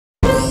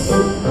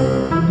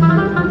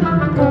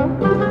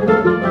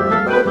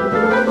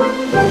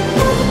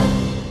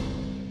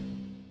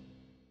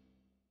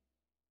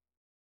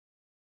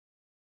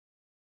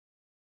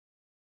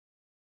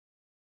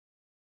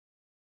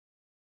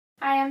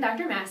Hi, I'm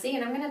Dr. Massey,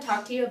 and I'm going to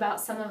talk to you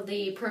about some of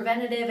the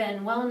preventative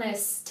and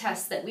wellness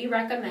tests that we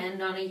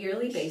recommend on a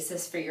yearly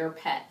basis for your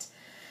pet.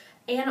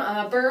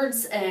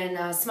 Birds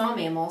and small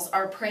mammals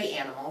are prey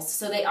animals,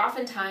 so they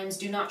oftentimes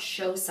do not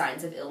show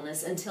signs of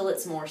illness until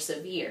it's more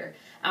severe.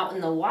 Out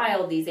in the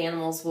wild, these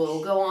animals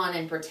will go on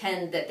and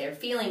pretend that they're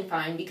feeling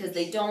fine because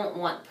they don't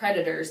want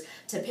predators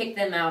to pick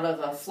them out of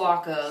a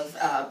flock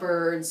of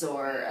birds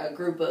or a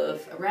group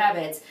of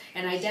rabbits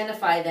and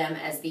identify them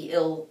as the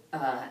ill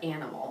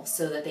animal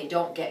so that they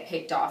don't get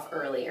picked off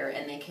earlier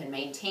and they can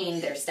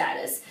maintain their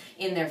status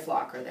in their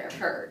flock or their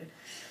herd.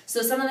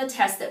 So some of the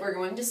tests that we're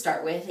going to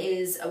start with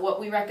is what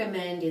we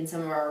recommend in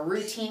some of our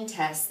routine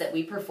tests that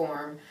we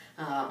perform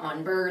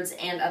on birds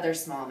and other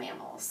small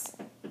mammals.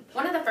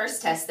 One of the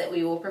first tests that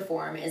we will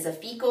perform is a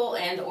fecal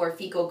and/or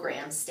fecal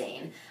gram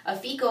stain. A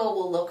fecal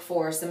will look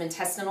for some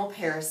intestinal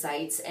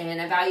parasites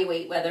and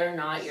evaluate whether or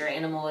not your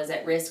animal is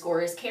at risk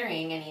or is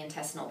carrying any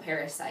intestinal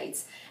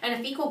parasites. And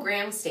a fecal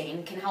gram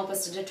stain can help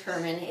us to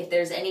determine if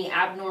there's any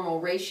abnormal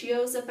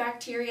ratios of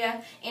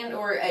bacteria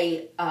and/or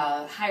a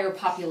higher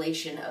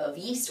population of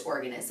yeast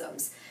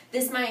organisms.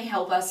 This might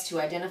help us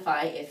to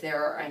identify if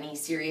there are any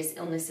serious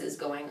illnesses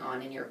going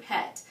on in your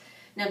pet.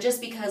 Now,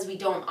 just because we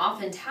don't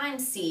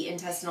oftentimes see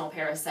intestinal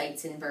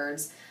parasites in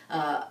birds,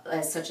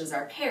 such as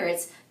our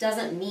parrots,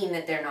 doesn't mean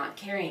that they're not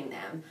carrying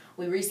them.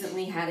 We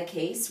recently had a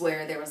case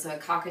where there was a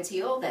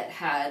cockatiel that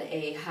had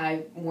a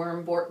high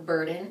worm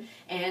burden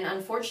and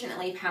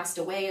unfortunately passed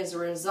away as a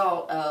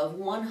result of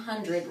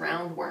 100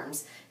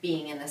 roundworms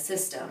being in the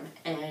system.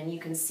 And you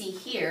can see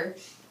here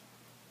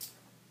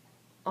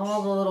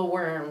all the little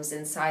worms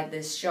inside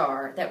this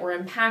jar that were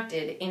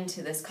impacted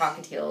into this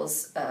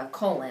cockatiel's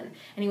colon.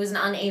 And he was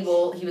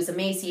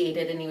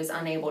emaciated and he was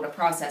unable to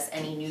process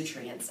any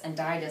nutrients and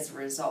died as a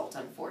result,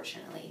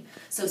 unfortunately.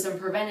 So some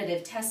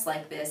preventative tests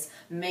like this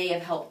may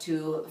have helped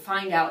to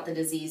find out the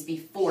disease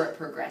before it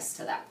progressed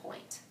to that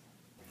point.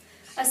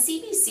 A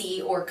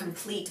CBC, or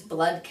complete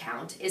blood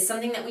count, is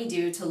something that we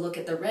do to look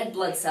at the red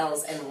blood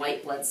cells and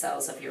white blood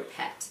cells of your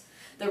pet.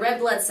 The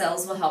red blood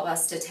cells will help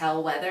us to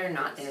tell whether or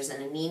not there's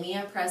an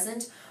anemia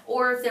present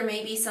or if there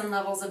may be some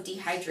levels of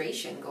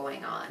dehydration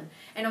going on.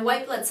 And a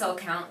white blood cell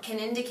count can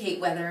indicate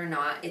whether or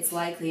not it's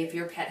likely if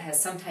your pet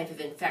has some type of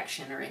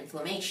infection or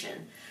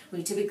inflammation.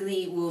 We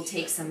typically will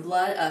take some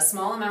blood, a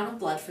small amount of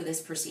blood for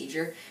this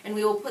procedure, and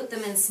we will put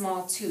them in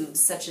small tubes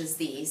such as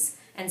these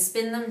and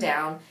spin them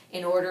down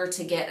in order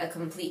to get a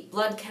complete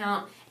blood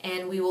count,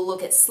 and we will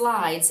look at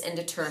slides and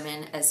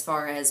determine as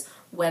far as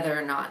whether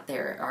or not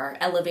there are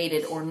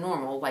elevated or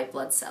normal white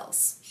blood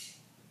cells.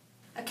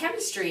 A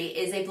chemistry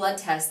is a blood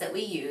test that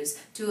we use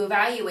to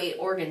evaluate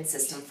organ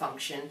system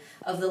function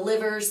of the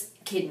livers,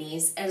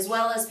 kidneys, as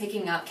well as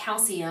picking up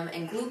calcium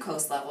and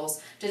glucose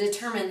levels to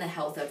determine the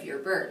health of your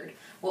bird.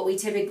 What we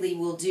typically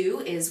will do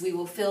is we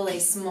will fill a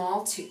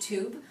small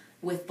tube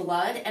with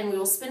blood and we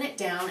will spin it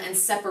down and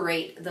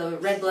separate the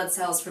red blood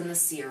cells from the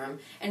serum,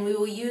 and we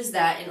will use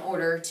that in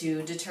order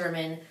to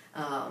determine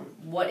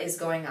what is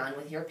going on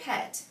with your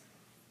pet.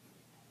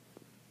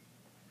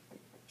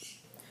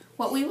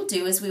 What we will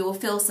do is we will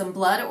fill some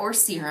blood or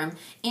serum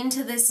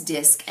into this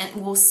disc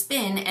and we'll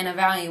spin and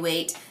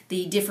evaluate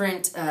the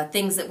different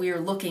things that we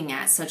are looking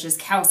at, such as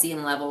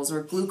calcium levels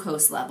or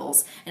glucose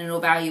levels, and it'll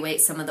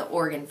evaluate some of the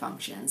organ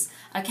functions.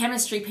 A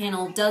chemistry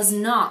panel does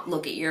not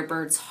look at your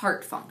bird's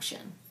heart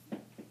function.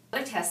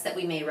 Another test that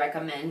we may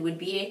recommend would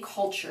be a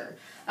culture.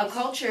 A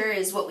culture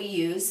is what we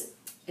use.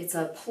 It's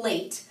a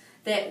plate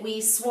that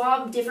we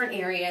swab different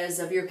areas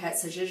of your pet,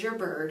 such as your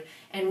bird,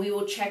 and we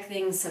will check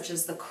things such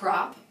as the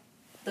crop,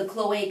 the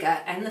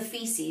cloaca, and the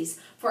feces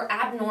for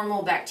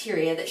abnormal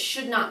bacteria that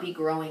should not be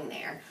growing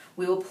there.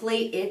 We will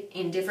plate it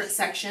in different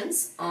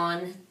sections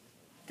on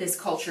this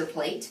culture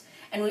plate,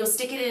 and we will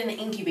stick it in an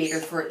incubator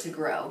for it to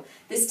grow.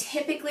 This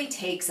typically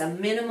takes a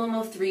minimum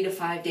of 3 to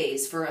 5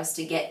 days for us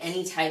to get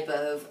any type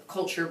of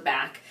culture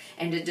back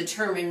and to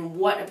determine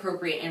what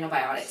appropriate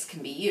antibiotics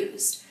can be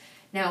used.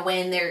 Now,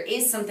 when there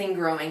is something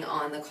growing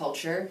on the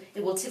culture,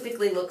 it will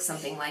typically look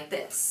something like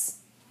this,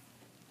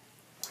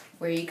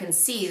 where you can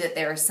see that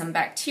there are some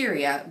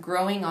bacteria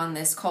growing on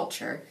this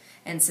culture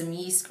and some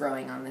yeast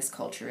growing on this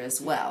culture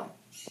as well.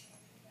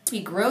 As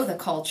we grow the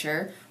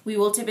culture, we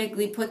will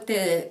typically put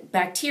the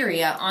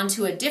bacteria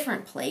onto a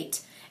different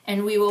plate,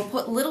 and we will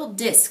put little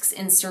discs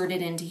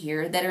inserted into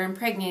here that are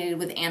impregnated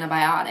with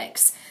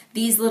antibiotics.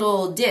 These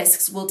little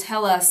discs will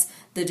tell us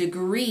the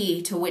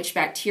degree to which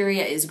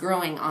bacteria is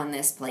growing on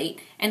this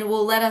plate, and it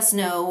will let us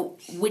know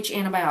which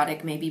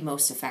antibiotic may be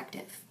most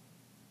effective.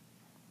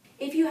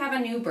 If you have a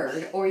new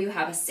bird or you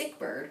have a sick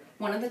bird,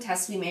 one of the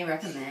tests we may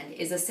recommend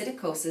is a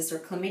psittacosis or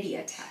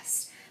chlamydia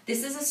test.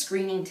 This is a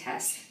screening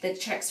test that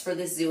checks for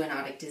this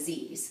zoonotic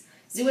disease.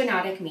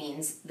 Zoonotic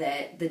means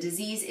that the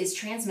disease is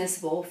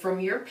transmissible from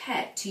your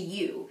pet to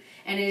you,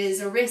 and it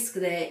is a risk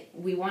that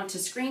we want to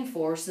screen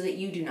for so that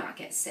you do not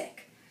get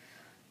sick.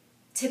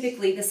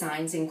 Typically, the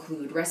signs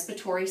include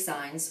respiratory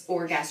signs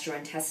or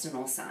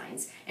gastrointestinal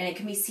signs, and it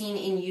can be seen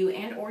in you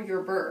and or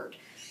your bird.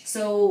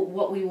 So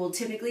what we will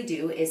typically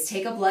do is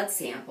take a blood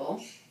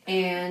sample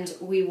and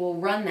we will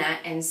run that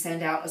and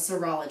send out a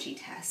serology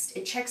test.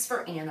 It checks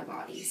for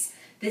antibodies.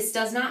 This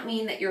does not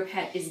mean that your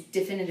pet is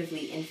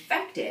definitively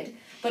infected,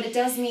 but it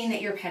does mean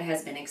that your pet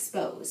has been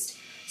exposed.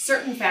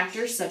 Certain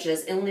factors such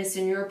as illness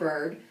in your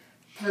bird,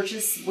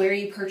 where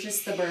you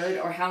purchased the bird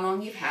or how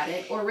long you've had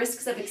it, or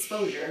risks of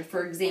exposure,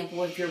 for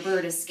example, if your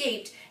bird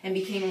escaped and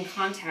became in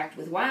contact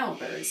with wild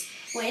birds,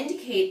 will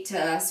indicate to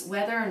us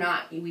whether or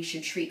not we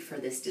should treat for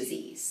this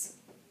disease.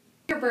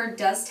 If your bird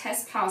does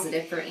test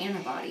positive for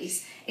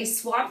antibodies, a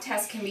swab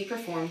test can be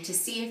performed to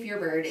see if your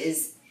bird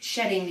is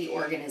shedding the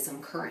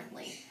organism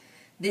currently.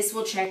 This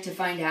will check to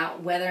find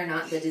out whether or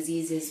not the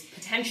disease is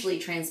potentially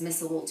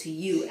transmissible to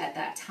you at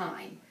that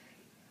time.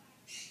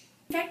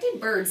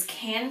 Infected birds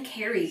can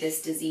carry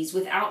this disease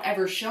without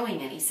ever showing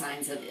any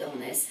signs of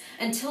illness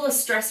until a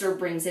stressor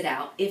brings it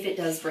out, if it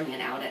does bring it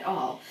out at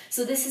all.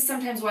 So this is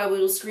sometimes why we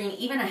will screen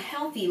even a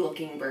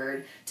healthy-looking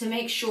bird to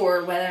make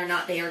sure whether or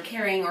not they are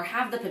carrying or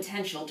have the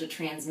potential to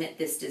transmit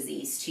this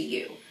disease to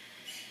you.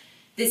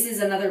 This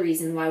is another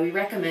reason why we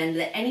recommend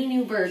that any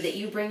new bird that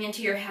you bring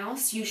into your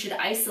house, you should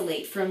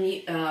isolate from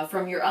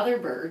your other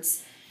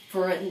birds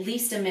for at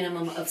least a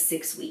minimum of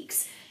 6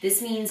 weeks. This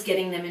means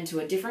getting them into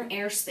a different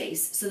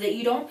airspace so that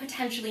you don't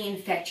potentially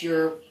infect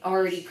your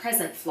already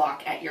present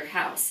flock at your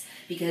house.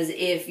 Because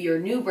if your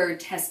new bird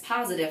tests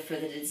positive for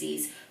the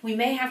disease, we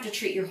may have to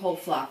treat your whole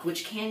flock,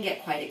 which can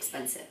get quite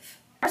expensive.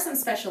 There are some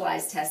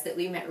specialized tests that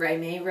we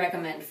may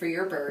recommend for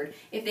your bird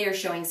if they are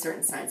showing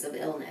certain signs of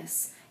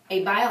illness.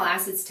 A bile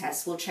acids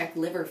test will check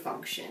liver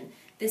function.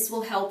 This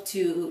will help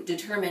to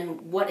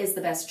determine what is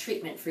the best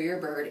treatment for your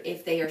bird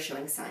if they are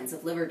showing signs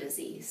of liver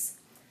disease.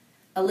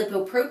 A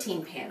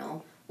lipoprotein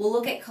panel will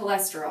look at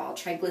cholesterol,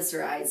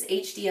 triglycerides,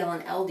 HDL,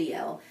 and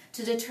LDL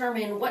to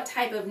determine what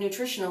type of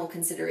nutritional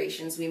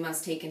considerations we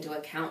must take into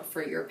account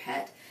for your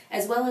pet,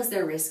 as well as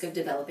their risk of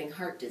developing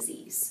heart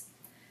disease.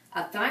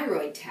 A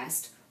thyroid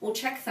test will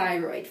check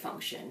thyroid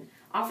function.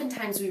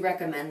 Oftentimes we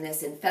recommend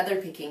this in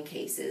feather picking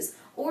cases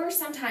or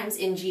sometimes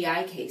in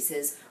GI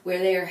cases where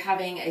they are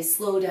having a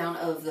slowdown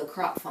of the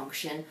crop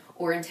function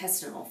or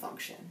intestinal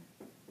function.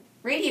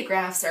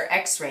 Radiographs or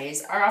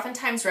x-rays are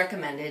oftentimes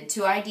recommended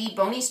to ID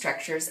bony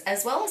structures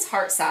as well as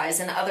heart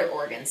size and other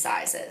organ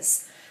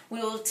sizes.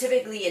 We will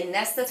typically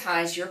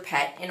anesthetize your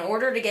pet in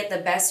order to get the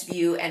best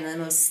view and the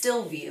most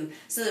still view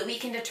so that we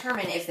can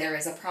determine if there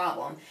is a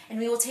problem. And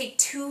we will take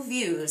 2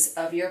 views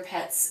of your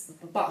pet's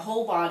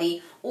whole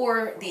body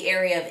or the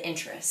area of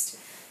interest.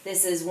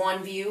 This is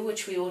one view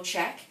which we will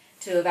check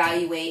to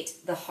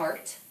evaluate the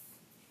heart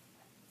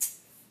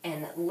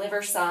and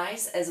liver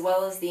size as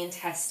well as the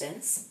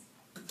intestines.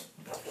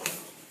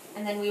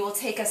 And then we will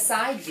take a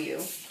side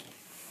view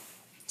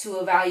to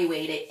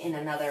evaluate it in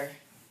another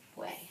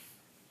way.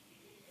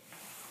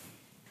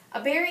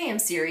 A barium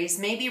series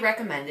may be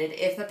recommended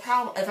if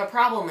a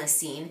problem is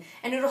seen,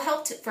 and it will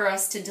help for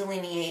us to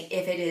delineate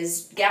if it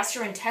is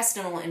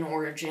gastrointestinal in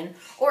origin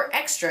or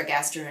extra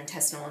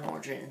gastrointestinal in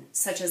origin,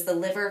 such as the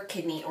liver,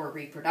 kidney, or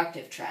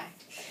reproductive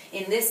tract.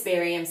 In this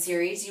barium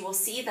series, you will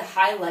see the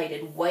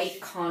highlighted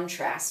white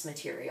contrast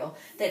material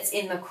that's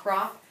in the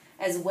crop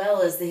as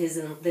well as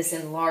this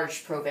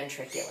enlarged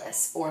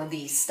proventriculus, or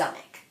the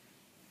stomach.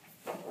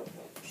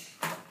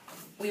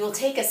 We will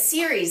take a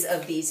series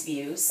of these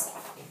views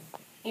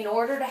in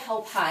order to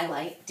help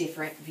highlight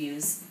different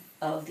views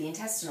of the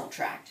intestinal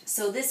tract.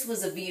 So this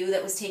was a view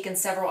that was taken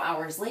several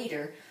hours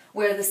later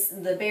where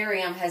the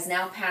barium has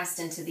now passed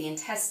into the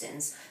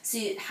intestines, so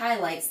it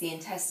highlights the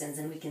intestines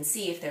and we can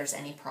see if there's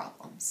any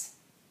problems.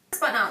 Last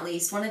but not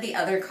least, one of the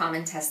other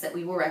common tests that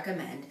we will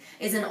recommend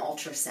is an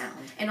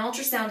ultrasound. An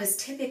ultrasound is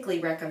typically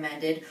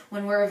recommended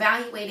when we're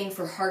evaluating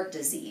for heart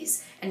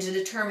disease and to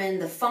determine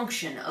the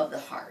function of the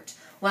heart.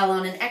 While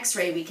on an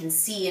x-ray we can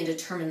see and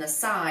determine the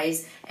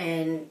size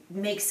and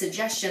make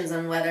suggestions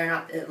on whether or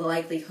not the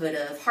likelihood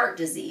of heart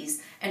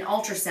disease, an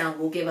ultrasound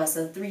will give us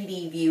a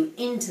 3D view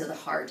into the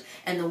heart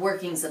and the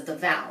workings of the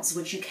valves,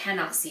 which you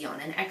cannot see on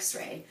an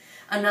x-ray.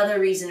 Another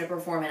reason to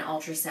perform an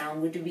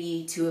ultrasound would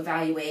be to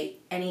evaluate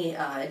any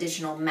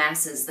additional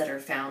masses that are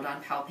found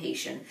on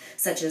palpation,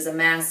 such as a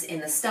mass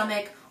in the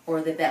stomach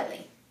or the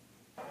belly.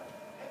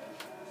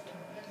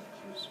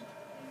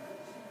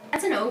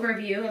 That's an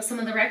overview of some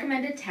of the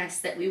recommended tests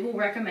that we will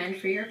recommend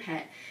for your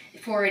pet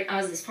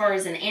as far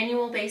as an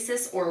annual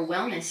basis or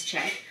wellness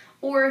check,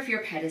 or if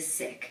your pet is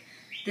sick.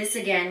 This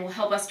again will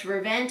help us to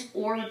prevent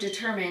or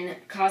determine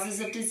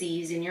causes of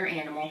disease in your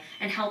animal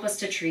and help us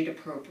to treat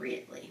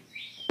appropriately.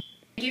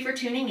 Thank you for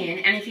tuning in,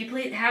 and if you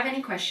have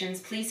any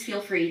questions, please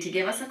feel free to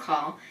give us a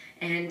call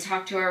and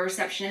talk to our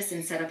receptionist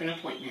and set up an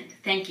appointment.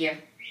 Thank you.